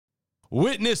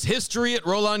Witness history at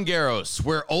Roland Garros,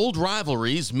 where old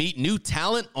rivalries meet new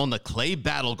talent on the clay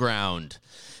battleground.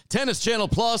 Tennis Channel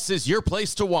Plus is your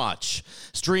place to watch.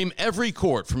 Stream every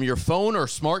court from your phone or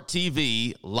smart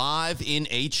TV live in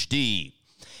HD.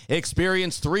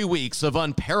 Experience 3 weeks of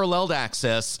unparalleled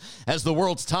access as the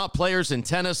world's top players in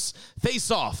tennis face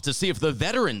off to see if the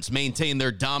veterans maintain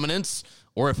their dominance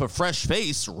or if a fresh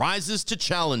face rises to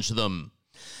challenge them.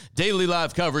 Daily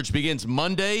live coverage begins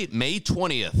Monday, May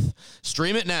 20th.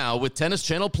 Stream it now with Tennis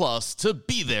Channel Plus to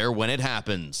be there when it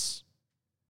happens.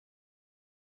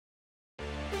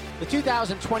 The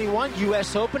 2021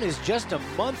 U.S. Open is just a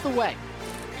month away,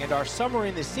 and our Summer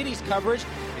in the Cities coverage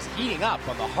is heating up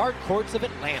on the hard courts of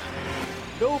Atlanta.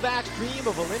 Novak's dream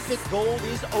of Olympic gold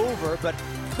is over, but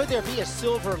could there be a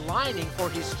silver lining for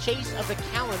his chase of the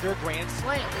calendar Grand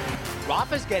Slam?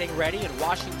 Rafa's getting ready in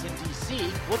Washington,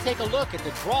 D.C. We'll take a look at the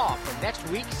draw for next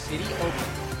week's City Open.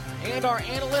 And our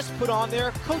analysts put on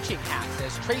their coaching hats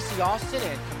as Tracy Austin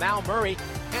and Kamau Murray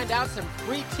hand out some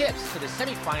free tips to the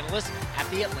semifinalists at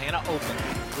the Atlanta Open.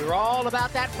 We're all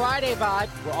about that Friday vibe.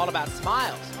 We're all about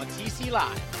smiles on TC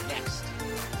Live next.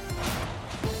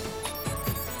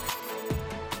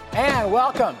 And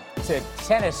welcome to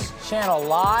Tennis Channel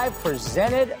Live,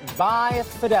 presented by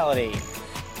Fidelity.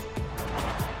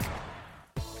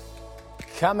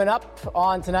 Coming up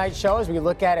on tonight's show as we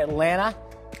look at Atlanta,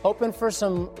 hoping for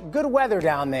some good weather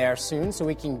down there soon so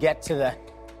we can get to the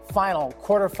final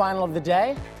quarterfinal of the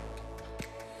day.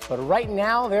 But right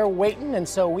now they're waiting, and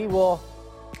so we will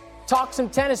talk some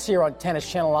tennis here on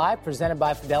Tennis Channel Live, presented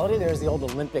by Fidelity. There's the old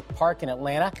Olympic Park in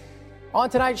Atlanta. On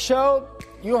tonight's show,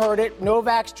 you heard it,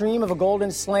 Novak's dream of a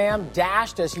Golden Slam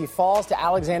dashed as he falls to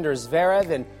Alexander Zverev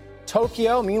in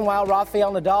Tokyo. Meanwhile,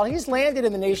 Rafael Nadal, he's landed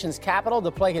in the nation's capital to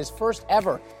play his first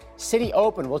ever City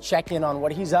Open. We'll check in on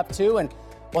what he's up to, and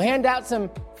we'll hand out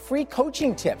some free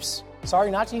coaching tips.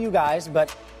 Sorry, not to you guys,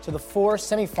 but to the 4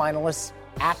 semifinalists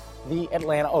at the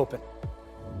Atlanta Open.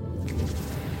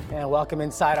 And welcome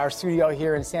inside our studio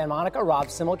here in Santa Monica, Rob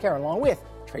Simmelker, along with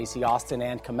Tracy Austin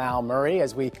and Kamau Murray,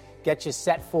 as we get you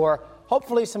set for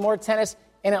hopefully some more tennis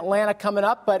in Atlanta coming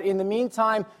up. But in the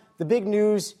meantime, the big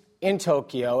news in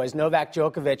Tokyo as Novak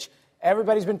Djokovic,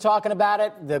 everybody's been talking about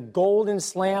it, the Golden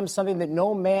Slam, something that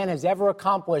no man has ever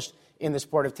accomplished in the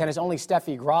sport of tennis. Only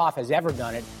Steffi Graf has ever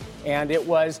done it. And it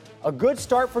was a good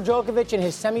start for Djokovic in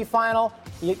his semifinal.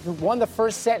 He won the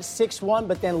first set 6-1,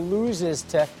 but then loses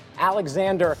to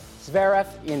Alexander Zverev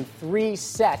in 3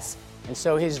 sets. And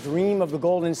so his dream of the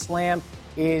Golden Slam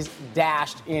is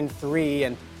dashed in 3,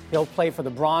 and he'll play for the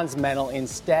bronze medal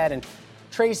instead. And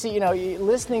Tracy, you know,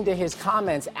 listening to his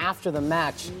comments after the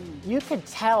match, you could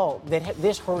tell that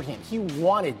this hurt him. He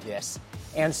wanted this.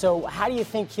 And so how do you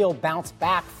think he'll bounce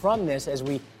back from this as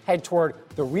we head toward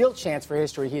the real chance for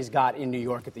history he's got in New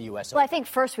York at the U.S. Open? Well, I think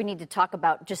first we need to talk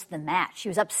about just the match. He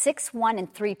was up 6-1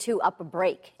 and 3-2 up a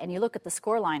break. And you look at the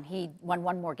scoreline, he won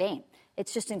one more game.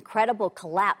 It's just incredible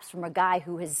collapse from a guy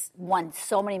who has won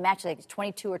so many matches, like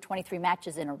 22 or 23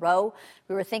 matches in a row.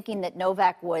 We were thinking that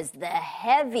Novak was the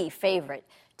heavy favorite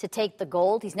to take the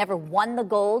gold. He's never won the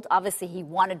gold. Obviously, he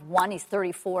wanted one. He's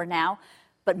 34 now.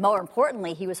 But more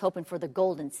importantly, he was hoping for the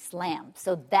Golden Slam.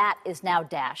 So that is now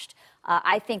dashed.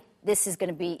 I think this is going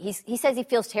to be, he says he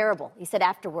feels terrible. He said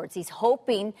afterwards, he's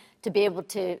hoping to be able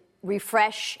to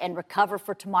refresh and recover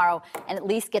for tomorrow and at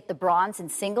least get the bronze in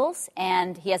singles.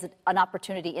 And he has an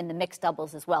opportunity in the mixed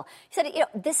doubles as well. He said, you know,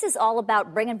 this is all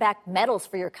about bringing back medals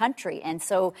for your country. And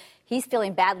so he's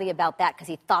feeling badly about that because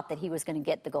he thought that he was going to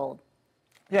get the gold.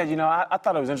 Yeah, you know, I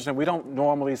thought it was interesting. We don't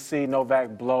normally see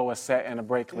Novak blow a set and a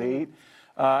break lead.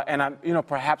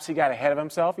 Perhaps he got ahead of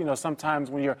himself. You know, sometimes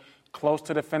when you're close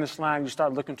to the finish line, you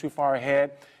start looking too far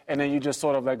ahead, and then you just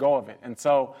sort of let go of it. And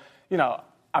so, you know,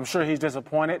 I'm sure he's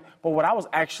disappointed. But what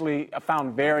I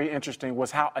found very interesting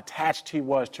was how attached he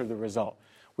was to the result.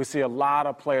 We see a lot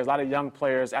of players, a lot of young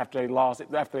players after they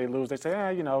lose, they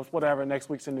say, it's whatever, next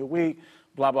week's a new week,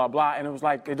 blah, blah, blah. And it was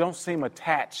like they don't seem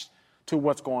attached to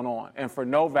what's going on. And for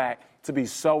Novak to be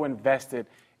so invested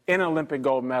in an Olympic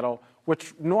gold medal,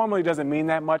 which normally doesn't mean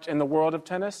that much in the world of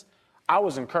tennis, I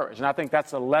was encouraged. And I think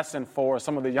that's a lesson for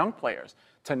some of the young players,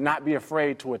 to not be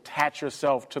afraid to attach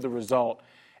yourself to the result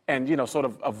and, sort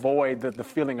of avoid the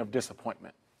feeling of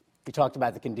disappointment. You talked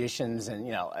about the conditions and,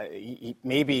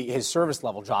 maybe his service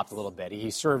level dropped a little bit.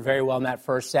 He served very well in that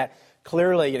first set.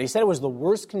 Clearly, he said it was the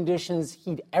worst conditions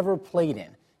he'd ever played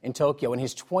in Tokyo in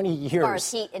his 20 years. As far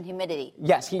as heat and humidity.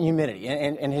 Yes, heat and humidity.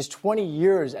 And his 20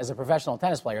 years as a professional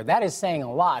tennis player, that is saying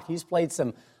a lot. He's played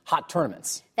some hot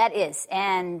tournaments. That is.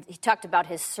 And he talked about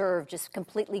his serve just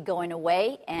completely going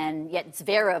away. And yet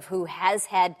Zverev, who has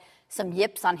had some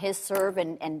yips on his serve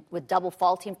and with double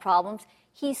faulting problems.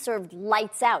 He served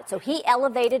lights out. So he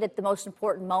elevated at the most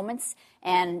important moments,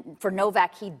 and for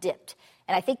Novak, he dipped.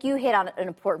 And I think you hit on an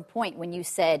important point when you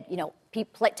said,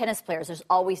 tennis players, there's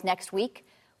always next week.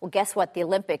 Well, guess what? The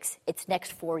Olympics, it's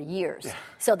next 4 years. Yeah.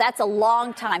 So that's a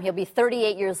long time. He'll be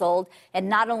 38 years old. And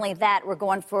not only that, we're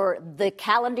going for the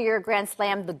calendar year Grand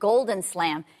Slam, the Golden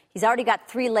Slam. He's already got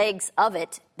 3 legs of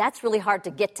it. That's really hard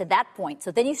to get to that point. So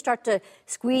then you start to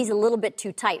squeeze a little bit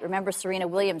too tight. Remember Serena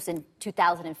Williams in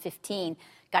 2015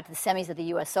 got to the semis of the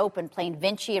U.S. Open playing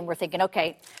Vinci, and we're thinking,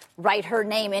 okay, write her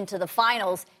name into the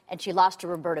finals, and she lost to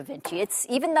Roberta Vinci. It's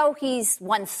even though he's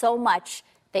won so much,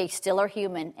 they still are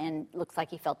human, and looks like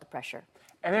he felt the pressure.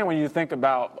 And then when you think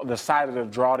about the side of the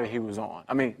draw that he was on,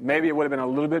 I mean, maybe it would have been a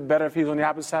little bit better if he was on the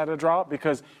opposite side of the draw,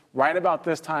 because right about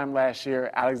this time last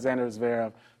year, Alexander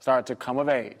Zverev started to come of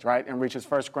age, right, and reach his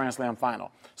first Grand Slam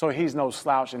final. So he's no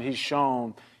slouch, and he's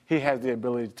shown he has the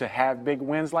ability to have big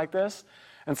wins like this.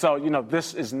 And so,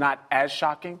 this is not as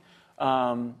shocking.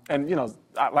 And,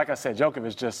 like I said, Djokovic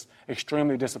is just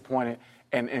extremely disappointed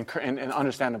and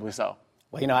understandably so.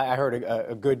 Well, I heard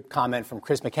a good comment from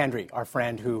Chris McHenry, our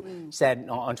friend, who said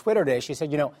on Twitter today, she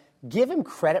said, give him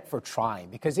credit for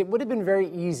trying, because it would have been very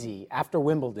easy after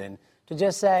Wimbledon to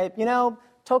just say,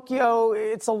 Tokyo,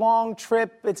 it's a long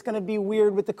trip. It's going to be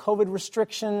weird with the COVID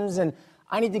restrictions, and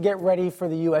I need to get ready for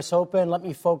the U.S. Open. Let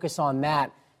me focus on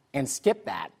that and skip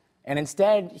that. And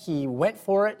instead, he went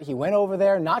for it. He went over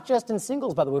there, not just in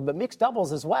singles, by the way, but mixed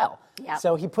doubles as well. Yep.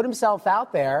 So he put himself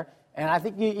out there, and I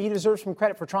think he deserves some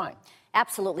credit for trying.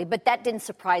 Absolutely, but that didn't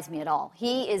surprise me at all.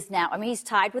 He is now, he's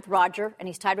tied with Roger, and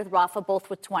he's tied with Rafa, both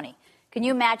with 20. Can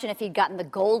you imagine if he'd gotten the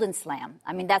Golden Slam?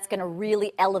 That's going to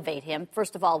really elevate him.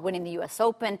 First of all, winning the U.S.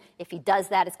 Open. If he does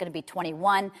that, it's going to be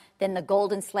 21. Then the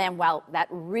Golden Slam, wow, that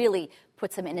really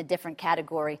puts him in a different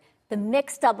category. The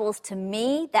mixed doubles, to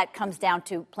me, that comes down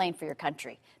to playing for your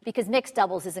country, because mixed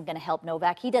doubles isn't going to help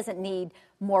Novak. He doesn't need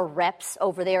more reps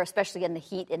over there, especially in the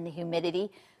heat and the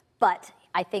humidity. But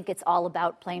I think it's all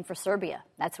about playing for Serbia.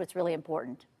 That's what's really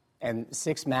important. And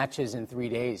 6 matches in 3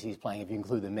 days he's playing, if you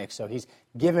include the mix. So he's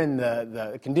given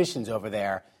the conditions over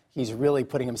there. He's really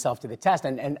putting himself to the test.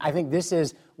 And I think this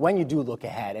is when you do look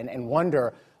ahead and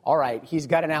wonder, all right, he's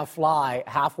got to now fly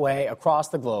halfway across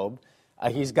the globe.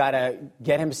 He's got to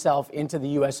get himself into the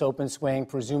U.S. Open swing,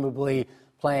 presumably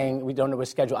playing, we don't know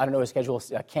his schedule. I don't know his schedule,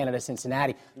 Canada,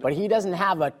 Cincinnati. But he doesn't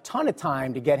have a ton of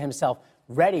time to get himself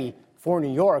ready for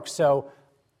New York. So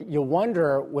you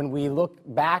wonder, when we look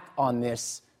back on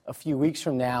this a few weeks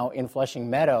from now in Flushing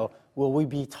Meadow, will we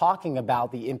be talking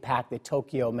about the impact that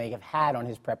Tokyo may have had on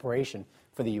his preparation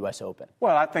for the U.S. Open?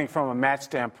 Well, I think from a match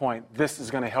standpoint, this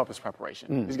is going to help his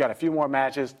preparation. He's got a few more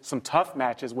matches, some tough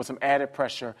matches with some added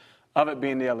pressure of it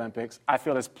being the Olympics. I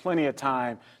feel there's plenty of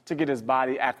time to get his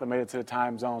body acclimated to the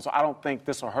time zone, so I don't think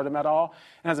this will hurt him at all.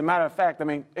 And as a matter of fact,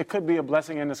 it could be a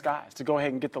blessing in disguise to go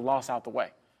ahead and get the loss out the way.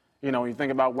 When you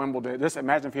think about Wimbledon,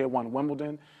 imagine if he had won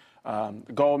Wimbledon,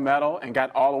 gold medal, and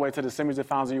got all the way to the semis and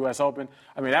finals of the U.S. Open.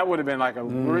 That would have been like a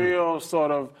real sort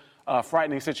of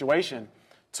frightening situation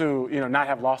to, not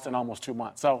have lost in almost 2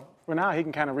 months. So for now, he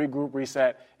can kind of regroup,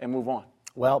 reset, and move on.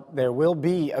 Well, there will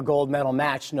be a gold medal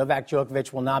match. Novak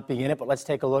Djokovic will not be in it, but let's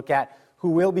take a look at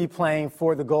who will be playing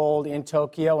for the gold in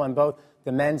Tokyo on both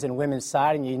the men's and women's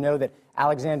side. And you know that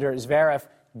Alexander Zverev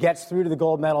gets through to the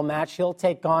gold medal match. He'll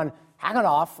take on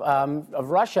Haganov of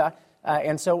Russia.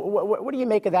 And so what do you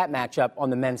make of that matchup on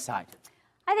the men's side?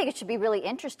 I think it should be really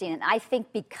interesting. And I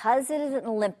think because it is an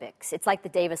Olympics, it's like the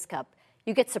Davis Cup,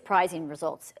 you get surprising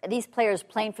results. These players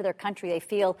playing for their country, they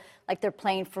feel like they're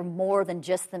playing for more than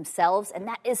just themselves. And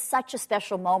that is such a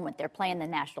special moment. They're playing the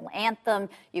national anthem.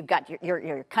 You've got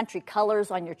your country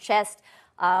colors on your chest.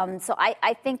 So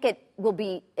I think it will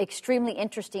be extremely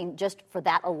interesting just for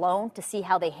that alone to see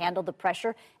how they handle the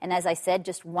pressure. And as I said,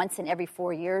 just once in every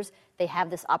 4 years, they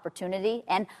have this opportunity.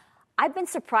 And I've been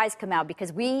surprised, Kamau,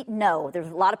 because we know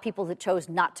there's a lot of people that chose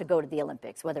not to go to the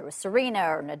Olympics, whether it was Serena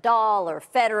or Nadal or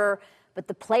Federer. But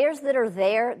the players that are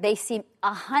there, they seem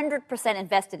 100%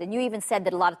 invested. And you even said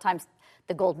that a lot of times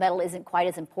the gold medal isn't quite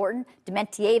as important.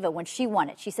 Dementieva, when she won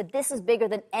it, she said, this is bigger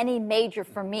than any major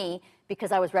for me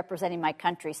because I was representing my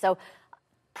country. So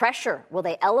pressure, will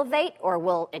they elevate or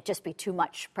will it just be too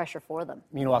much pressure for them?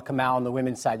 Meanwhile, Kamau, on the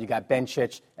women's side, you got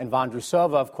Bencic and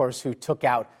Vondrousova, of course, who took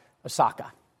out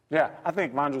Osaka. Yeah, I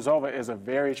think Vondrousova is a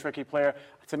very tricky player.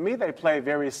 To me, they play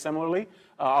very similarly.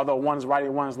 although one's righty,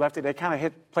 one's lefty. They kind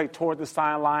of play toward the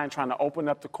sideline, trying to open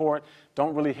up the court,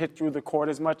 don't really hit through the court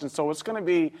as much. And so it's going to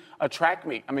be a track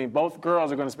meet. I mean, both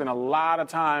girls are going to spend a lot of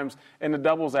times in the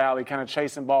doubles alley kind of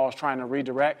chasing balls, trying to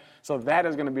redirect. So that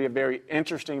is going to be a very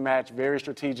interesting match, very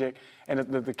strategic. And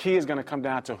the key is going to come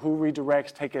down to who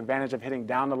redirects, take advantage of hitting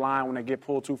down the line when they get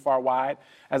pulled too far wide,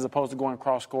 as opposed to going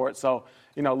cross court. So,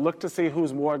 look to see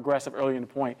who's more aggressive early in the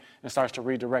point and starts to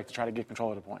redirect to try to get control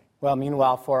of the point. Well,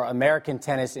 meanwhile, for American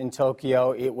tennis in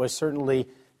Tokyo, it was certainly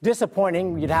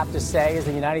disappointing, you'd have to say, as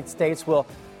the United States will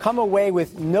come away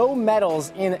with no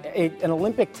medals in an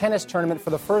Olympic tennis tournament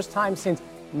for the first time since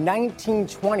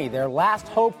 1920. Their last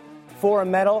hope for a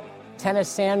medal, Tennys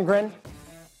Sandgren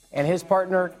and his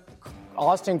partner,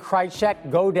 Austin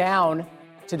Krajicek, go down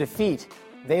to defeat.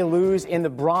 They lose in the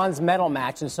bronze medal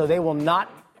match, and so they will not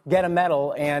get a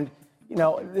medal. And,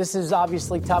 this is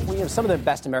obviously tough. Some of the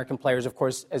best American players, of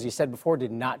course, as you said before,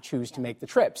 did not choose to make the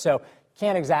trip. So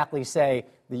can't exactly say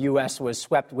the U.S. was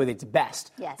swept with its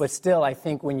best. Yes. But still, I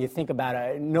think when you think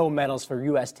about no medals for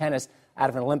U.S. tennis out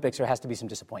of an Olympics, there has to be some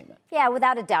disappointment. Yeah,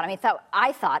 without a doubt.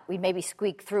 I thought we'd maybe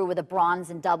squeak through with a bronze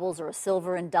in doubles or a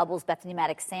silver in doubles. Bethany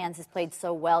Maddox-Sands has played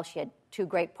so well. She had two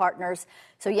great partners.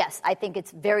 So, yes, I think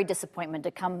it's very disappointment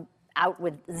to come out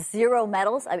with 0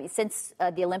 medals. Since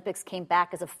the Olympics came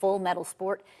back as a full medal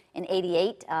sport in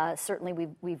 '88, certainly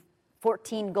we've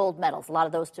 14 gold medals, a lot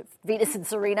of those to Venus and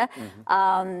Serena.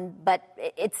 But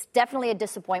it's definitely a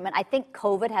disappointment. I think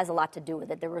COVID has a lot to do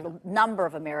with it. There were a number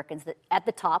of Americans that at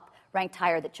the top, ranked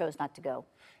higher, that chose not to go.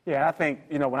 Yeah, I think,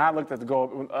 when I looked at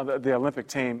the Olympic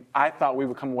team, I thought we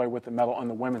would come away with the medal on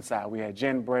the women's side. We had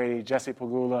Jen Brady, Jessie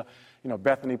Pegula,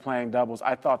 Bethany playing doubles.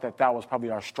 I thought that was probably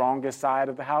our strongest side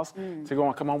of the house to go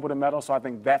and come home with a medal. So I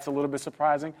think that's a little bit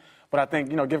surprising. But I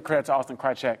think, give credit to Austin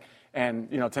Krajicek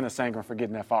and, Tennys Sandgren for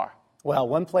getting that far. Well,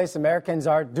 one place Americans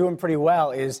are doing pretty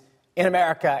well is in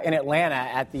America, in Atlanta,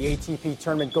 at the ATP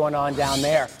tournament going on down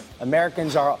there.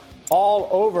 Americans are all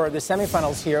over the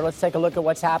semifinals here. Let's take a look at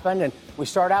what's happened. And we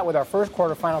start out with our first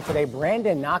quarterfinal today.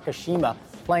 Brandon Nakashima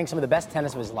playing some of the best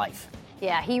tennis of his life.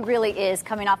 Yeah, he really is,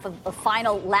 coming off of a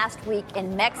final last week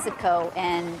in Mexico.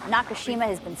 And Nakashima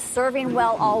has been serving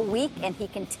well all week, and he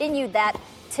continued that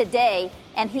today.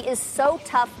 And he is so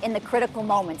tough in the critical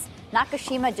moments.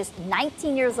 Nakashima, just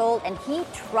 19 years old, and he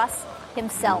trusts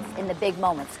himself in the big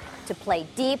moments to play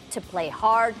deep, to play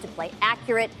hard, to play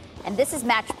accurate. And this is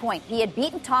match point. He had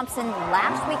beaten Thompson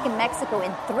last week in Mexico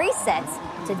in 3 sets.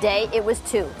 Today it was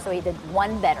 2, so he did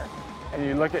 1 better. And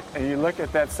you look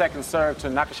at that second serve to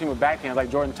Nakashima backhand,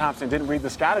 like Jordan Thompson didn't read the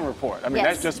scouting report. Yes.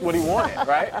 That's just what he wanted,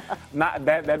 right?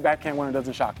 That backhand winner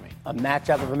doesn't shock me. A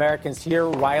matchup of Americans here,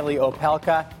 Riley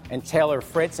Opelka and Taylor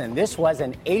Fritz, and this was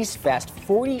an ace fest.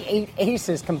 48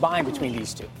 aces combined between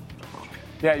these two.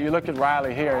 Yeah, you look at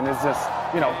Riley here, and it's just,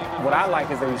 what I like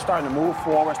is that he's starting to move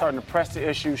forward, starting to press the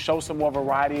issue, show some more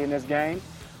variety in this game.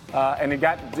 And he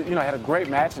got, had a great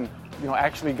match and,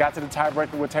 actually got to the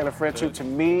tiebreaker with Taylor Fritz, who to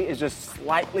me is just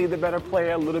slightly the better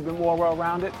player, a little bit more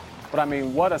well-rounded. But,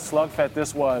 what a slugfest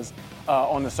this was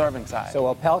on the serving side.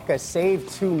 So Opelka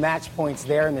saved 2 match points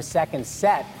there in the second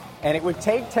set, and it would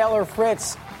take Taylor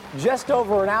Fritz just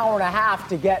over an hour and a half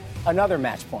to get another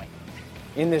match point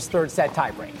in this third set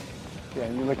tiebreak. Yeah,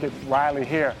 and you look at Riley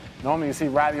here. Normally you see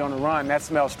Riley on the run, that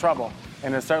smells trouble.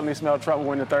 And it certainly smelled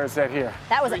trouble in the third set here.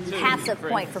 That was a passive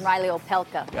point from Riley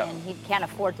Opelka, and he can't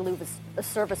afford to lose a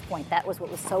service point. That was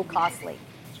what was so costly.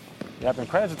 Yep, and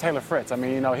credit to Taylor Fritz.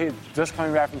 He's just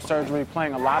coming back from surgery,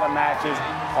 playing a lot of matches.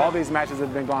 All these matches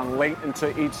have been gone late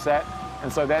into each set.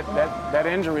 And so that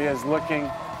injury is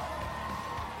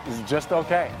just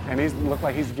okay. And he's looked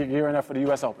like he's gearing up for the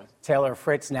U.S. Open. Taylor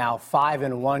Fritz now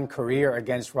 5-1 career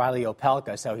against Riley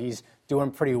Opelka, so he's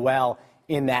doing pretty well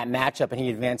in that matchup, and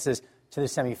he advances to the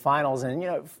semifinals.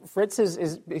 And, Fritz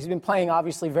he's been playing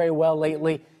obviously very well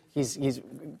lately. He's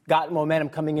got momentum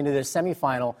coming into the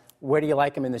semifinal. Where do you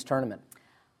like him in this tournament?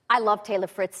 I love Taylor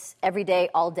Fritz every day,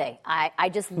 all day. I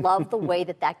just love the way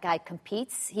that guy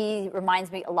competes. He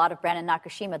reminds me a lot of Brandon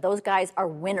Nakashima. Those guys are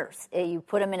winners. You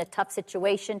put them in a tough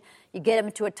situation, you get them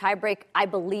into a tiebreak. I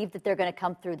believe that they're going to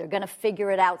come through. They're going to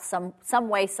figure it out some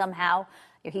way, somehow.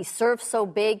 He serves so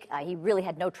big. He really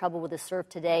had no trouble with his serve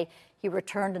today. He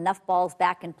returned enough balls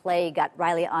back in play, got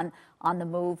Riley on the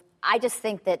move. I just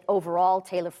think that overall,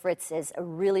 Taylor Fritz is a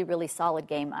really, really solid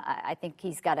game. I think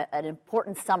he's got an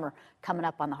important summer coming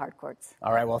up on the hard courts.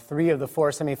 All right, well, 3 of the 4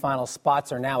 semifinal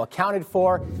spots are now accounted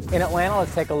for in Atlanta.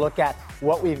 Let's take a look at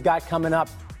what we've got coming up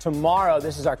tomorrow.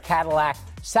 This is our Cadillac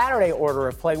Saturday order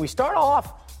of play. We start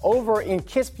off over in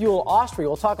Kitzbühel, Austria.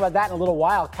 We'll talk about that in a little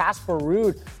while. Casper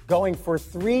Ruud going for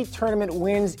 3 tournament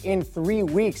wins in 3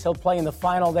 weeks. He'll play in the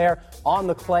final there on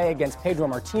the clay against Pedro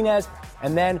Martinez.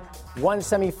 And then one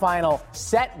semifinal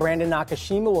set. Brandon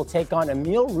Nakashima will take on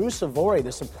Emil Ruusuvuori,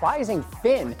 the surprising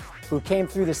Finn who came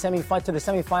through to the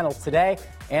semifinals today.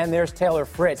 And there's Taylor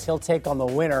Fritz. He'll take on the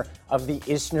winner of the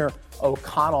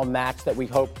Isner-O'Connell match that we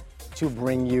hope to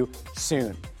bring you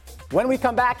soon. When we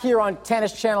come back here on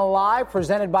Tennis Channel Live,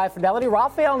 presented by Fidelity,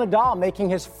 Rafael Nadal making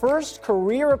his first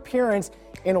career appearance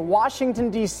in Washington,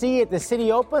 D.C. at the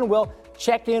City Open. We'll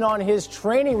check in on his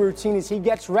training routine as he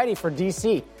gets ready for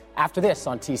D.C. after this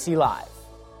on TC Live.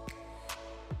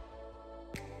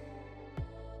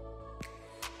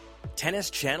 Tennis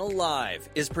Channel Live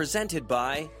is presented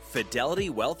by Fidelity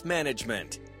Wealth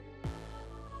Management.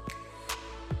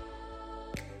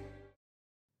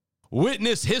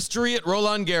 Witness history at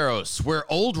Roland Garros,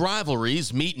 where old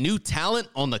rivalries meet new talent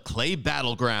on the clay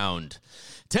battleground.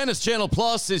 Tennis Channel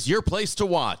Plus is your place to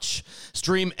watch.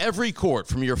 Stream every court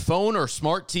from your phone or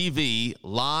smart TV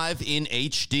live in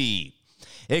HD.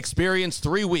 Experience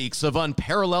 3 weeks of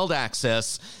unparalleled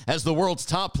access as the world's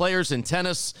top players in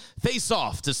tennis face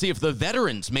off to see if the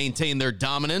veterans maintain their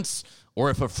dominance or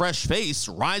if a fresh face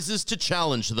rises to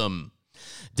challenge them.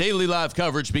 Daily live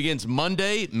coverage begins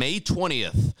Monday, May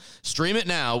 20th. Stream it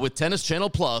now with Tennis Channel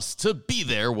Plus to be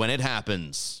there when it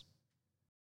happens.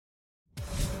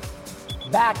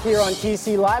 Back here on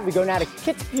TC Live, we go now to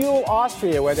Kitzbühel,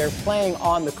 Austria, where they're playing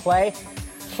on the clay.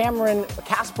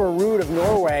 Casper Ruud of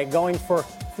Norway going for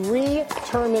 3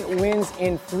 tournament wins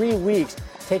in 3 weeks,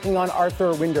 taking on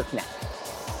Arthur Rinderknecht.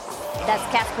 That's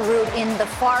Casper Ruud in the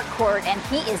far court, and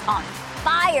he is on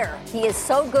fire. He is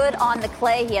so good on the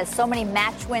clay. He has so many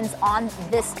match wins on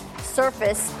this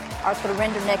surface. Arthur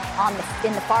Rinderknecht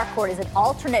in the far court is an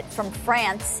alternate from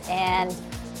France, and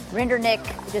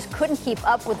Rinderknecht just couldn't keep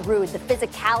up with Ruud. The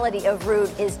physicality of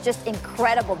Ruud is just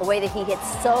incredible. The way that he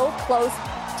hits so close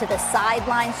to the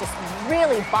sidelines, just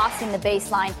really bossing the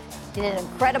baseline. Did an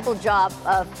incredible job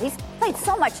he's played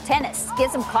so much tennis,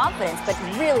 gives him confidence, but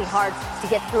really hard to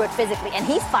get through it physically. And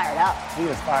he's fired up. He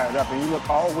is fired up. And you look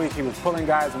all week, he was pulling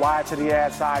guys wide to the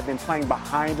ad side, then playing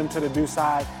behind them to the do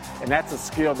side. And that's a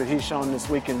skill that he's shown this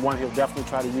week, and one he'll definitely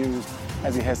try to use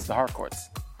as he heads to the hard courts.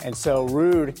 And so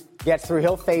Ruud gets through.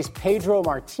 He'll face Pedro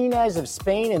Martinez of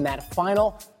Spain in that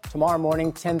final tomorrow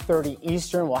morning, 10:30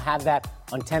 Eastern. We'll have that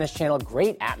on Tennis Channel.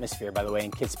 Great atmosphere, by the way, in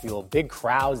Kitzbühel. Big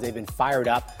crowds. They've been fired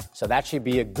up. So that should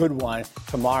be a good one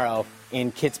tomorrow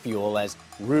in Kitzbühel as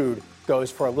Ruud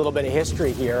goes for a little bit of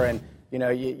history here. And, you know,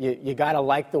 you got to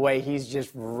like the way he's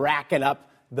just racking up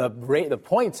the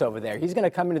points over there. He's going to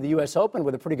come into the U.S. Open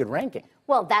with a pretty good ranking.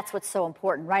 Well, that's what's so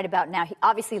important right about now. He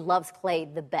obviously loves clay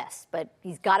the best, but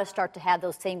he's got to start to have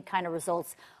those same kind of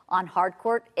results on hard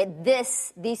court.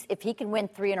 If he can win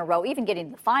 3 in a row, even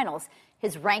getting to the finals,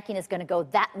 his ranking is going to go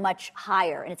that much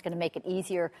higher, and it's going to make it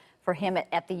easier for him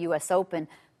at the U.S. Open.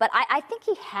 But I think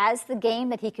he has the game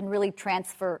that he can really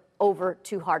transfer over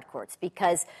to hard courts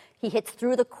because he hits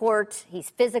through the court.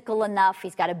 He's physical enough.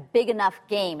 He's got a big enough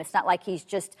game. It's not like he's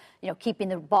just, keeping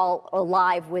the ball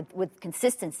alive with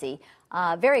consistency.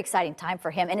 Very exciting time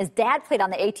for him. And his dad played on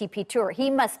the ATP Tour.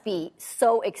 He must be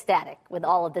so ecstatic with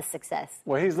all of this success.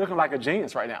 Well, he's looking like a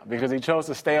genius right now because he chose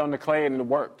to stay on the clay and it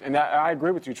worked. And I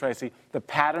agree with you, Tracy. The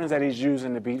patterns that he's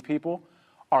using to beat people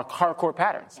are hard court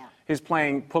patterns. Yeah. He's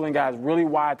pulling guys really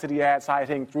wide to the ad side,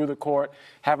 hitting through the court,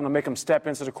 having to make them step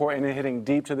into the court, and then hitting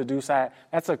deep to the do side.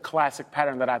 That's a classic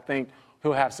pattern that I think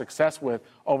he'll have success with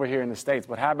over here in the States.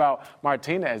 But how about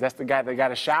Martinez? That's the guy that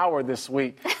got a shower this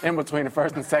week in between the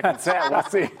first and second set.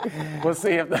 We'll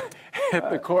see if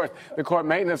the court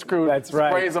maintenance crew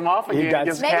sprays him off again. Maybe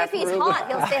if he's hot,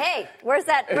 he'll say, hey, where's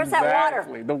that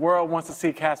water? The world wants to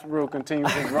see Casper Ruud continue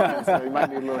his run, so he might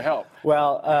need a little help.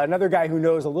 Well, another guy who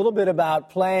knows a little bit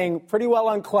about playing pretty well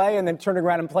on clay and then turning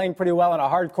around and playing pretty well on a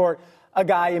hard court, a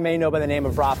guy you may know by the name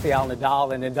of Rafael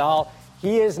Nadal. And Nadal,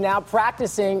 he is now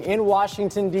practicing in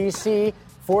Washington, D.C.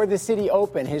 for the City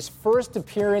Open, his first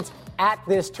appearance at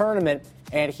this tournament,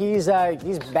 and he's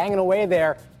banging away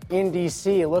there in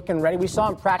D.C., looking ready. We saw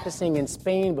him practicing in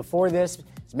Spain before this.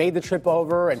 He's made the trip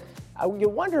over, and you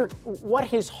wonder what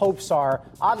his hopes are.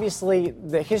 Obviously,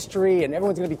 the history, and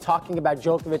everyone's going to be talking about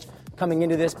Djokovic coming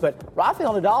into this, but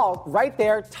Rafael Nadal right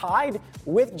there tied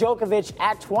with Djokovic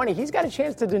at 20. He's got a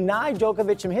chance to deny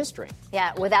Djokovic some history.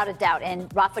 Yeah, without a doubt.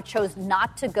 And Rafa chose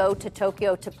not to go to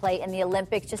Tokyo to play in the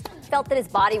Olympics, just felt that his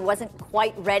body wasn't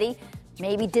quite ready.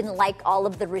 maybe didn't like all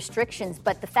of the restrictions,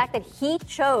 but the fact that he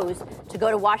chose to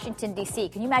go to Washington, D.C.,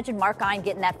 can you imagine Mark Ein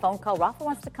getting that phone call? Rafa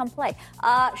wants to come play.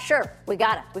 Sure, we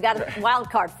got a wild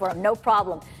card for him, no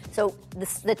problem. So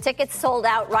the tickets sold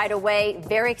out right away.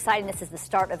 Very exciting. This is the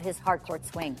start of his hardcourt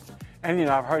swing. And,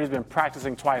 I've heard he's been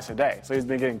practicing twice a day. So he's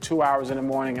been getting 2 hours in the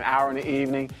morning, an hour in the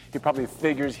evening. He probably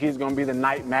figures he's going to be the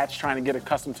night match, trying to get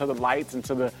accustomed to the lights and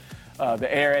to the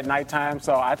air at nighttime.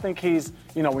 So I think he's,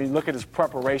 when you look at his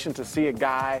preparation, to see a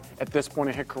guy at this point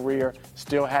in his career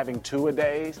still having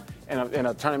 2-a-days in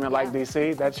a tournament like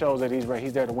D.C., that shows that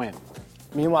he's there to win.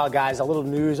 Meanwhile, guys, a little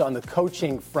news on the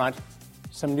coaching front.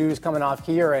 Some news coming off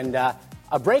here, and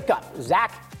a breakup.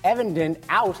 Zach Evenden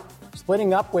out,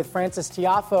 splitting up with Frances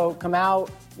Tiafoe. Kamau,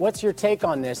 what's your take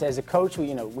on this? As a coach,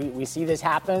 we see this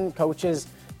happen. Coaches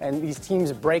and these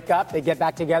teams break up, they get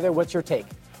back together. What's your take?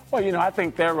 Well, I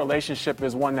think their relationship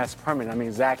is one that's permanent. I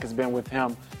mean, Zach has been with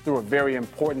him through a very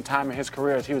important time in his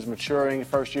career as he was maturing,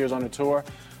 first years on the tour.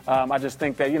 I just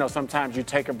think that, sometimes you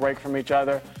take a break from each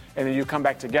other and then you come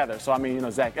back together. So,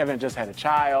 Zach Evans just had a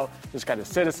child, just got his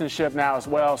citizenship now as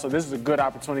well. So this is a good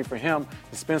opportunity for him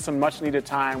to spend some much-needed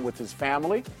time with his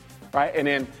family, right? And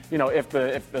then, if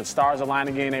the stars align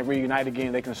again, they reunite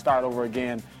again, they can start over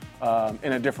again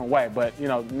in a different way. But,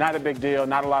 not a big deal,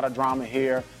 not a lot of drama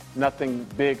here, nothing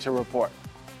big to report.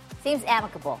 Seems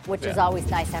amicable, which is always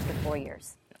nice after 4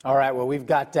 years. All right, well, we've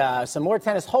got some more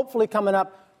tennis hopefully coming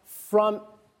up from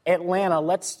Atlanta.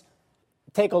 Let's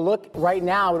take a look right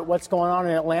now at what's going on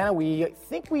in Atlanta. We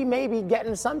think we may be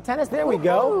getting some tennis. There we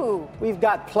go. We've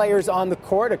got players on the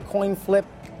court, a coin flip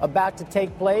about to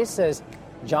take place as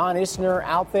John Isner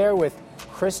out there with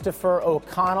Christopher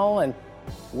O'Connell. And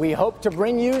we hope to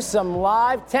bring you some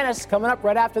live tennis coming up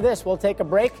right after this. We'll take a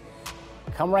break.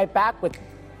 Come right back with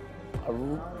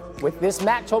this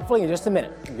match, hopefully, in just a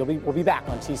minute. We'll be back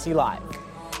on TC Live.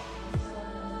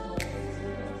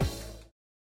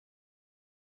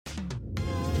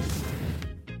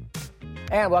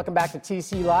 And welcome back to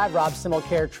TC Live. Rob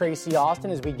Simmelcare, Tracy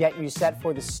Austin, as we get you set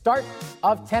for the start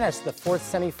of tennis, the fourth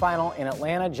semifinal in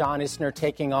Atlanta. John Isner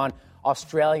taking on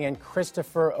Australian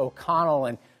Christopher O'Connell.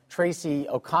 And Tracy,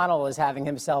 O'Connell is having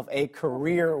himself a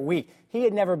career week. He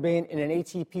had never been in an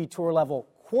ATP Tour level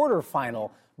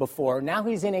quarterfinal before. Now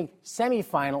he's in a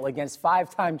semifinal against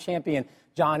five-time champion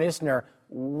John Isner.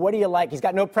 What do you like? He's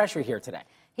got no pressure here today.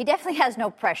 He definitely has no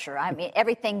pressure. I mean,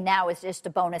 everything now is just a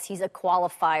bonus. He's a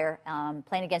qualifier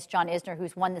playing against John Isner,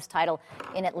 who's won this title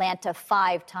in Atlanta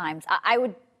 5 times. I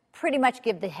would pretty much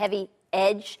give the heavy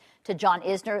edge to John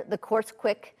Isner. The court's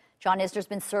quick. John Isner's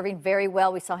been serving very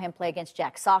well. We saw him play against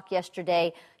Jack Sock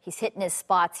yesterday. He's hitting his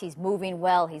spots. He's moving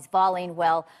well. He's volleying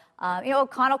well.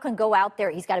 O'Connell can go out there.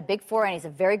 He's got a big forehand. He's a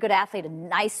very good athlete, a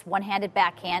nice one-handed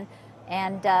backhand.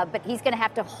 But he's going to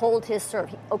have to hold his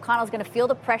serve. O'Connell's going to feel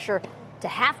the pressure to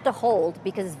have to hold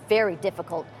because it's very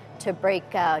difficult to break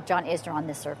John Isner on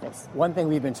this surface. One thing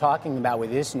we've been talking about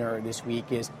with Isner this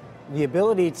week is the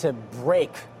ability to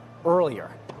break earlier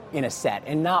in a set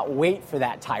and not wait for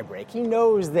that tie break. He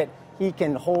knows that he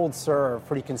can hold serve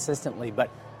pretty consistently, but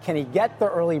can he get the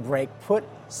early break, put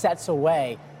sets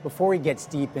away before he gets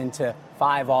deep into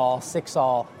 5-all,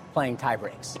 6-all playing tie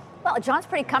breaks? Well, John's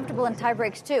pretty comfortable in tie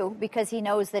breaks, too, because he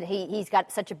knows that he's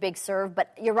got such a big serve.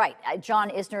 But you're right.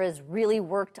 John Isner has really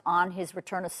worked on his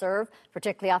return of serve,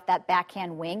 particularly off that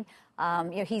backhand wing.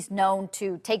 He's known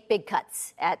to take big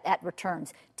cuts at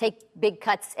returns, take big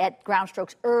cuts at ground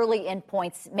strokes early in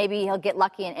points. Maybe he'll get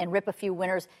lucky and rip a few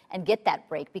winners and get that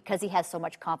break because he has so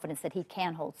much confidence that he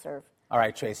can hold serve. All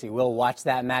right, Tracy, we'll watch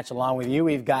that match along with you.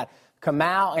 We've got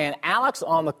Kamau and Alex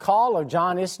on the call of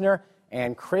John Isner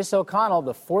and Chris O'Connell,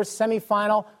 the fourth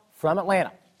semifinal from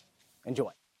Atlanta. Enjoy.